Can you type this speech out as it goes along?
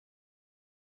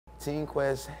Team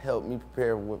Quest helped me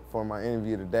prepare for my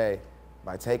interview today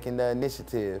by taking the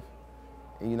initiative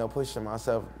and, pushing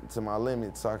myself to my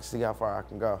limit so I can see how far I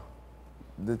can go.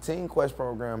 The Team Quest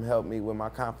program helped me with my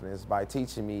confidence by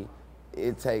teaching me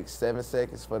it takes 7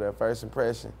 seconds for the first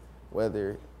impression,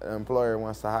 whether an employer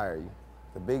wants to hire you.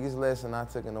 The biggest lesson I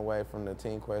took away from the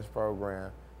Team Quest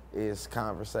program is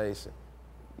conversation.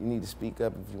 You need to speak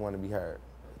up if you want to be heard.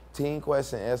 Team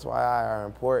Quest and SYI are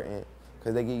important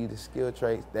because they give you the skill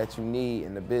traits that you need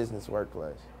in the business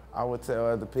workplace. I would tell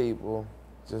other people,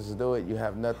 just do it. You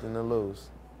have nothing to lose,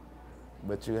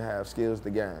 but you have skills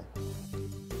to gain.